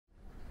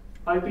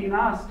I've been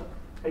asked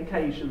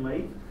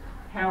occasionally,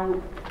 how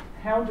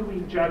do we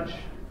judge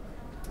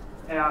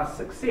our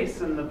success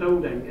in the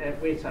building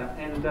at Weta?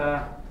 And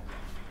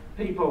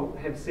people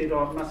have said,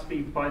 oh, it must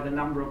be by the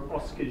number of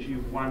Oscars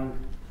you've won,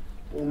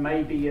 or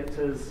maybe it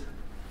is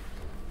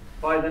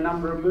by the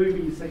number of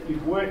movies that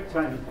you've worked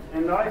in.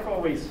 And I've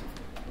always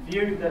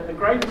viewed that the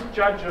greatest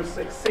judge of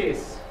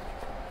success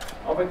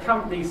of a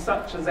company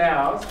such as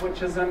ours,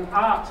 which is an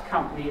art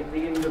company at the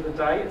end of the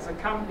day, it's a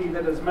company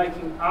that is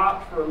making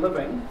art for a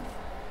living,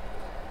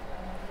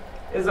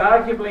 is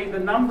arguably the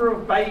number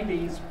of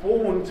babies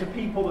born to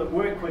people that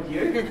work with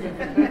you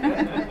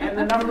and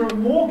the number of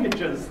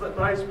mortgages that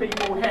those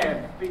people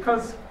have.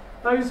 Because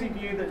those of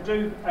you that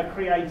do a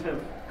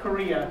creative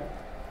career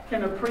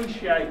can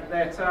appreciate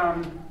that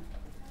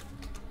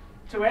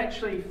to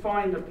actually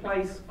find a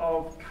place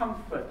of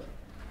comfort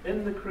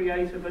in the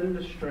creative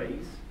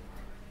industries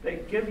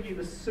that give you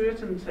the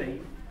certainty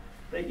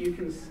that you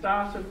can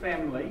start a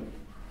family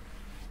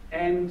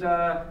and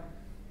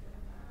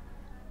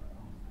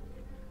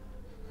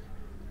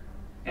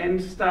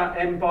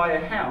buy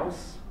a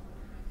house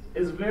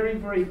is very,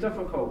 very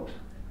difficult.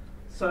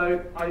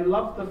 So I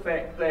love the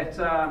fact that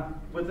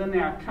within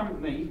our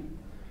company,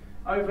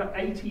 over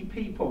 80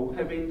 people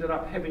have ended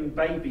up having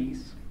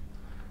babies,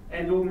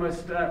 and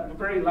almost a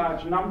very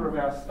large number of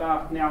our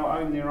staff now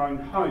own their own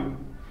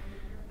home.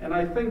 And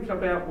I think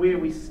about where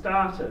we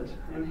started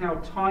and how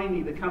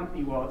tiny the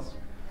company was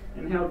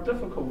and how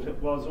difficult it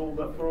was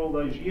for all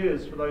those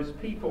years for those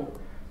people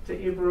to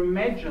ever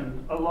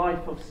imagine a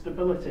life of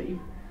stability.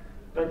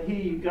 But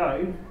here you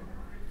go,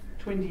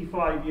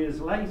 25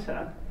 years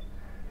later,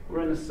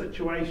 we're in a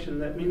situation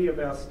that many of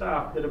our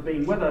staff that have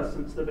been with us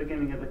since the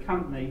beginning of the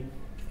company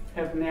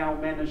have now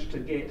managed to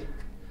get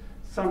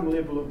some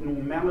level of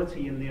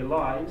normality in their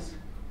lives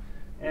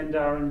and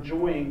are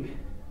enjoying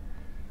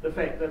the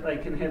fact that they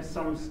can have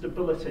some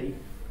stability.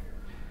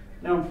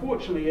 Now,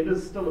 unfortunately, it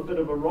is still a bit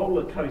of a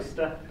roller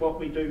coaster, what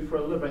we do for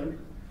a living,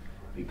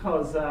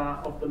 because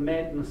of the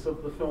madness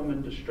of the film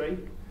industry.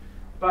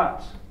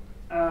 But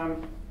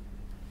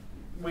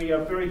we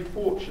are very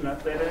fortunate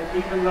that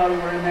even though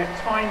we're in that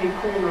tiny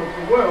corner of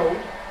the world,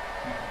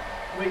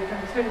 we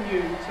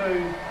continue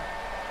to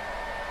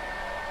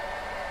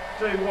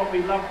do what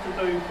we love to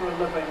do for a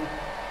living.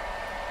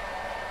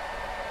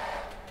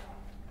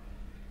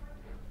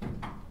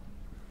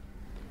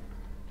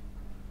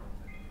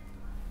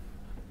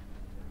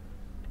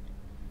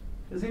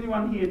 Has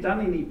anyone here done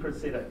any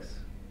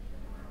prosthetics?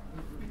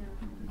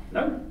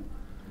 No?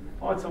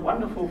 Oh, it's a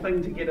wonderful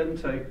thing to get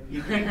into.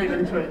 You can get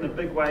into it in a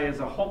big way as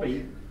a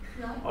hobby.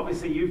 No.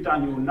 Obviously, you've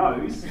done your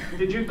nose.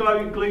 Did you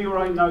glue your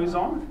own nose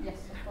on? Yes,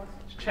 of course.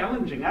 It's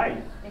challenging, eh?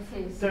 It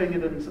is. Doing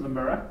it into the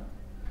mirror.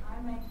 I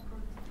make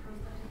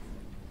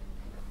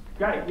prosthetics.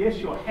 Great. Yes,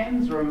 your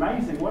hands are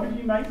amazing. What have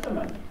you made them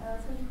in?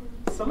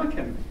 Silicone.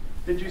 Silicone.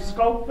 Did you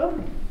sculpt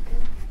them?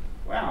 Yes.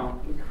 Wow,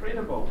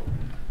 incredible.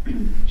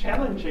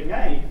 Challenging,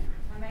 eh?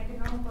 I make it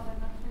now, but I'm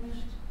not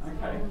finished.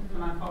 Okay.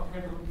 Can I have a look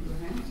at your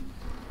hands?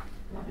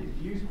 They're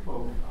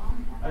beautiful.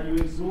 Are you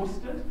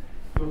exhausted?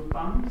 Your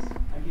thumbs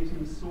are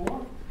getting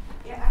sore?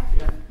 Yeah, I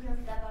feel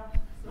better.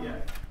 So yeah,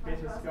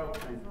 better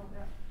sculpting.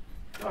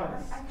 So,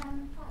 Guys. I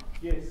can talk.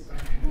 Yes. Ich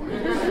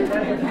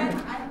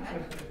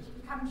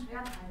kann schwer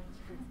halten.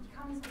 Ich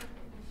kann nicht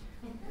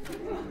so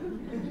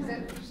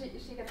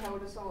richtig. She can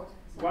hold a sword.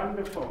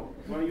 Wonderful.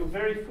 Well, you're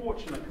very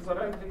fortunate because I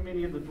don't think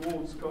many of the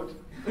dwarves could.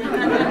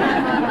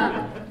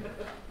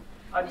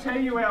 I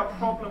tell you our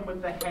problem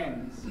with the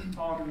hands,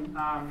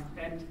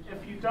 and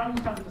if you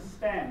don't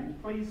understand,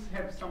 please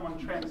have someone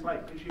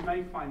translate because you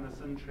may find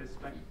this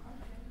interesting.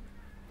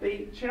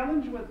 The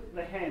challenge with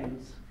the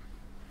hands,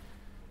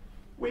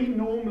 we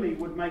normally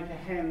would make a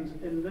hand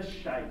in this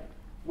shape,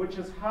 which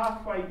is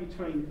halfway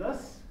between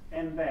this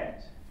and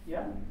that,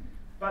 yeah?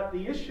 But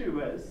the issue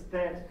is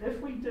that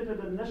if we did it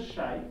in this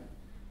shape,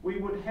 we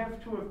would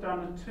have to have done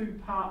a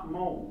two-part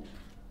mold.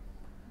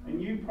 And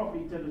you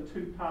probably did a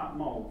two-part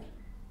mold.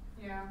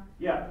 Yeah.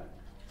 Yeah.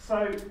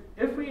 So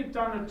if we had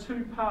done a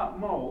two-part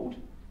mold,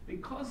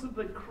 because of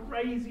the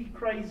crazy,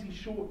 crazy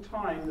short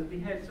time that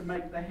we had to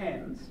make the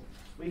hands,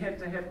 we had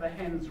to have the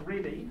hands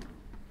ready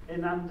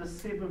in under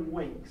 7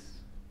 weeks.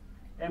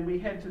 And we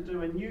had to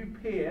do a new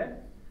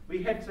pair.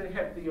 We had to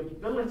have the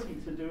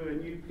ability to do a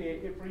new pair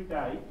every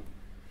day.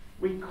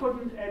 We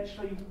couldn't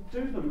actually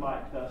do them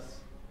like this,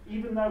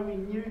 even though we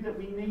knew that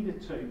we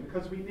needed to,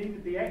 because we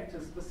needed the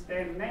actors to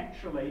stand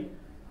naturally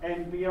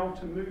and be able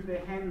to move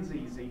their hands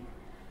easy.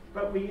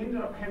 But we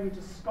ended up having to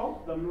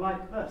sculpt them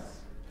like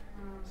this,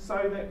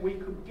 so that we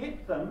could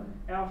get them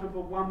out of a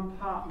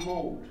one-part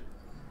mold,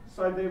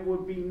 so there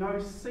would be no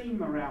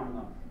seam around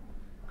them.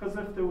 Because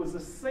if there was a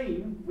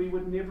seam, we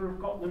would never have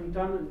got them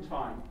done in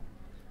time.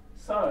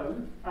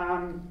 So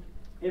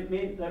it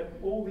meant that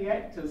all the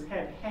actors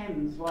had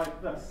hands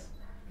like this.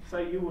 So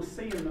you will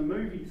see in the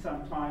movie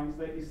sometimes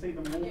that you see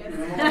them walking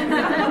along,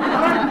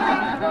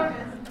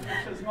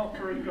 which is not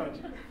very good.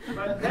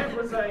 But that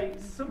was a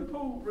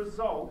simple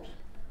result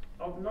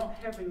of not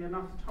having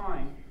enough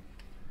time.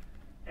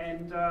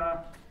 And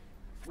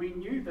we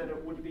knew knew that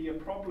it would be a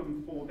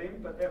problem for them,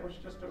 but that was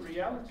just a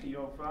reality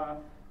of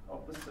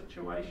the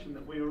situation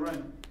that we were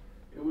in.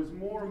 It was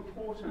more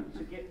important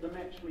to get them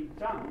actually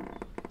done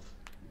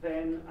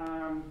than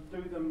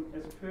do them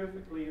as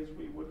perfectly as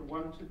we would have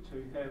wanted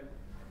to have.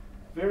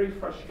 Very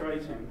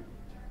frustrating.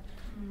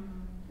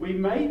 We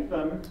made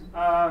them,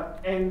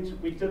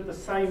 and we did the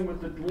same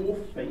with the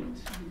dwarf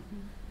feet.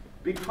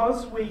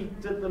 Because we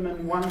did them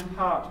in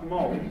one-part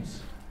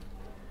molds,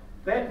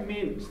 that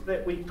meant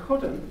that we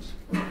couldn't,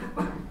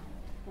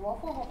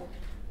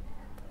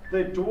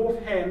 the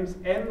dwarf hands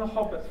and the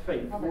hobbit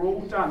feet were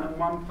all done in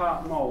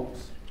one-part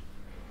molds.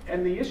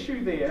 And the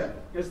issue there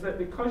is that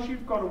because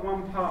you've got a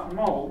one-part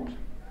mold,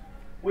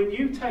 when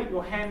you take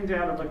your hand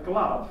out of a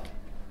glove,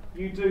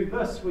 you do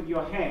this with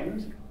your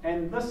hand,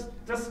 and this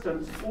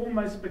distance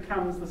almost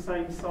becomes the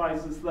same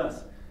size as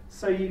this.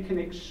 So you can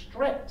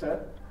extract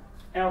it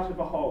out of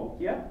a hole,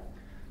 yeah?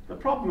 The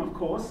problem, of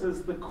course,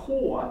 is the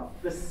core,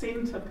 the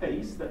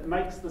centerpiece that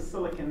makes the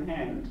silicon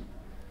hand,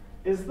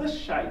 is this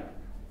shape,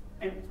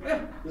 and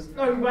there's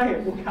no way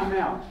it will come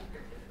out.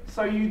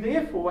 So you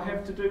therefore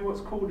have to do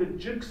what's called a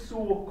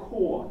jigsaw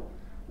core,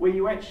 where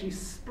you actually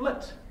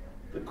split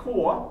the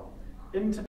core into